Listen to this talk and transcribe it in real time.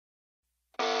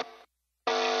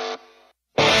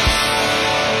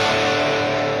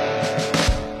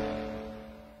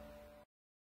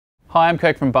Hi, I'm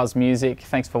Kirk from Buzz Music.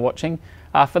 Thanks for watching.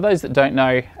 For those that don't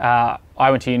know, I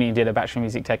went to uni and did a Bachelor of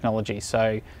Music Technology,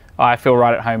 so I feel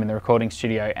right at home in the recording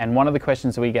studio. And one of the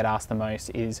questions that we get asked the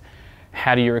most is,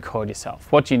 how do you record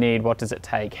yourself? What do you need? What does it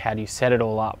take? How do you set it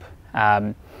all up?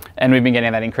 And we've been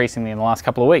getting that increasingly in the last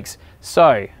couple of weeks.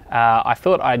 So I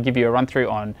thought I'd give you a run through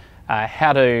on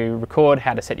how to record,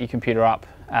 how to set your computer up,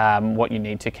 what you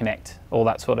need to connect, all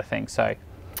that sort of thing. So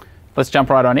let's jump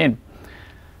right on in.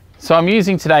 So I'm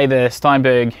using today the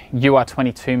Steinberg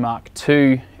UR22 Mark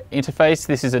II interface.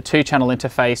 This is a 2-channel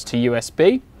interface to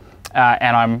USB,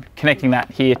 and I'm connecting that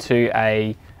here to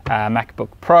a MacBook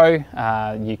Pro.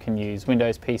 You can use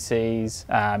Windows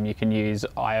PCs, you can use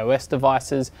iOS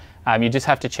devices. You just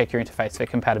have to check your interface for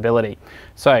compatibility.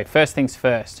 So first things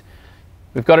first,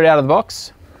 we've got it out of the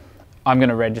box. I'm going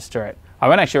to register it. I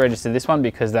won't actually register this one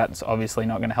because that's obviously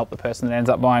not going to help the person that ends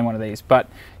up buying one of these, but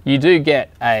you do get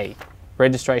a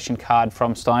registration card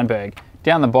from Steinberg.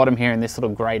 Down the bottom here in this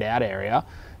little grayed out area,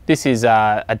 this is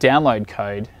a download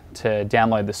code to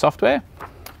download the software.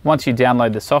 Once you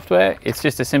download the software, it's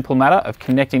just a simple matter of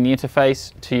connecting the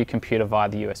interface to your computer via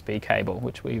the USB cable,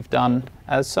 which we've done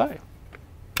as so.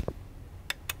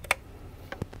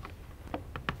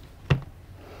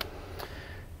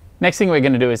 Next thing we're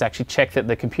going to do is actually check that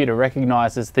the computer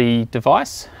recognizes the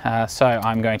device. So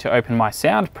I'm going to open my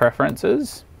sound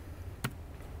preferences.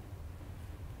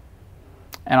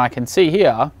 And I can see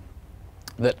here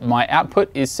that my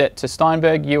output is set to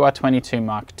Steinberg UR22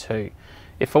 Mark II.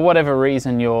 If for whatever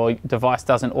reason your device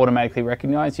doesn't automatically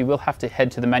recognize, you will have to head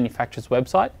to the manufacturer's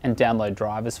website and download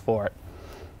drivers for it.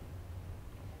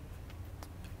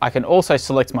 I can also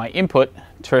select my input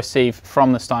to receive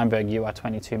from the Steinberg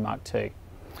UR22 Mark II.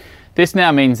 This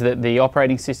now means that the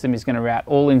operating system is going to route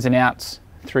all ins and outs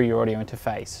through your audio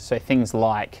interface. So things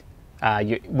like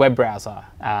your web browser,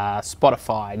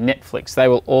 Spotify, Netflix, they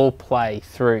will all play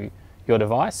through your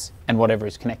device and whatever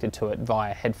is connected to it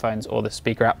via headphones or the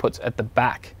speaker outputs at the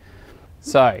back.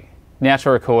 So now to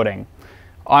recording.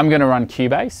 I'm going to run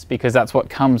Cubase because that's what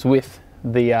comes with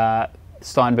the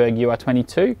Steinberg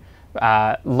UR22.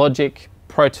 Logic,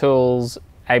 Pro Tools,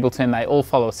 Ableton, they all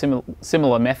follow a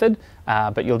similar method,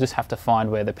 but you'll just have to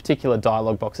find where the particular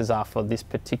dialog boxes are for this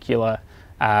particular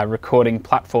recording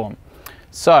platform.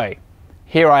 So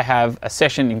here I have a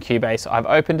session in Cubase. I've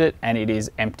opened it and it is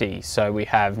empty. So we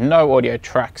have no audio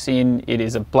tracks in, it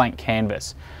is a blank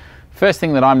canvas. First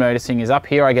thing that I'm noticing is up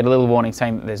here I get a little warning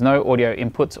saying that there's no audio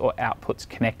inputs or outputs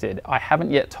connected. I haven't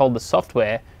yet told the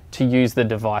software to use the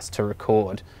device to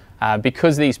record.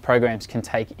 Because these programs can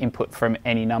take input from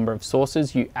any number of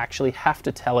sources, you actually have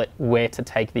to tell it where to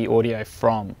take the audio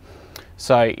from.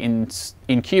 So in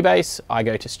Cubase, I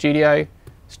go to Studio,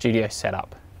 Studio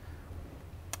Setup.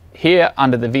 Here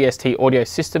under the VST Audio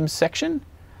Systems section,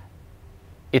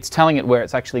 it's telling it where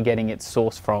it's actually getting its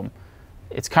source from.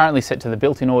 It's currently set to the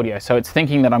built-in audio, so it's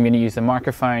thinking that I'm going to use the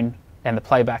microphone and the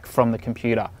playback from the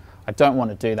computer. I don't want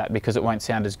to do that because it won't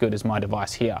sound as good as my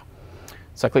device here.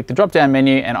 So I click the drop-down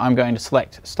menu and I'm going to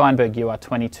select Steinberg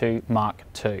UR22 Mark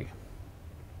II.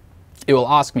 It will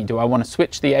ask me, do I want to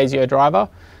switch the ASIO driver?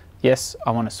 Yes,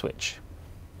 I want to switch.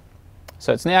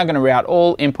 So it's now going to route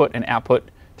all input and output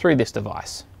through this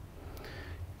device.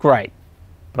 Great,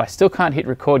 but I still can't hit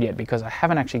record yet because I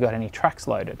haven't actually got any tracks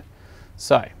loaded.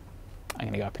 So I'm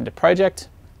going to go up into Project,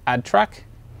 Add Track,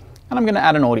 and I'm going to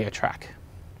add an audio track.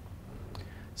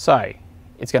 So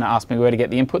it's going to ask me where to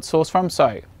get the input source from.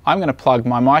 So I'm going to plug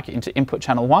my mic into input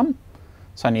channel 1.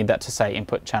 So I need that to say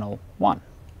input channel 1.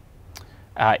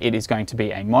 It is going to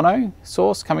be a mono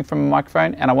source coming from a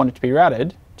microphone, and I want it to be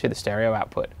routed to the stereo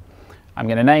output. I'm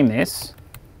going to name this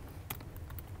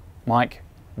mic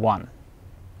 1.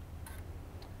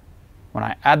 When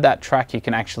I add that track, you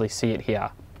can actually see it here.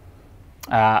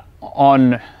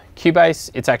 On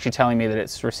Cubase, it's actually telling me that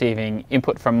it's receiving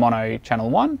input from mono channel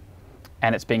 1,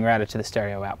 and it's being routed to the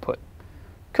stereo output.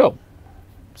 Cool.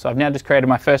 So I've now just created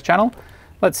my first channel.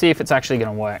 Let's see if it's actually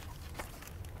going to work.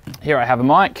 Here I have a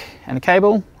mic and a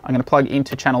cable. I'm going to plug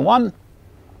into channel 1,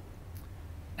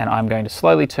 and I'm going to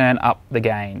slowly turn up the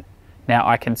gain. Now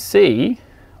I can see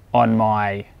on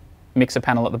my mixer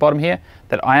panel at the bottom here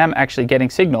that I am actually getting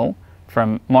signal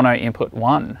from mono input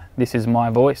 1. This is my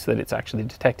voice that it's actually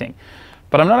detecting.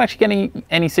 But I'm not actually getting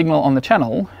any signal on the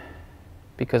channel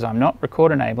because I'm not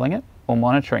record enabling it or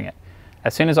monitoring it.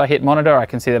 As soon as I hit monitor, I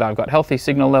can see that I've got healthy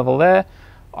signal level there.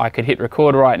 I could hit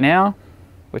record right now,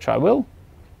 which I will.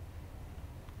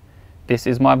 This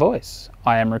is my voice.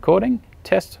 I am recording.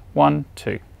 Test 1,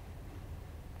 2.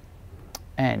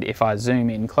 And if I zoom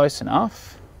in close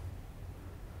enough,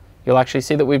 you'll actually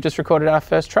see that we've just recorded our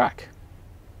first track.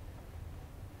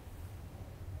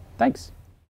 Thanks.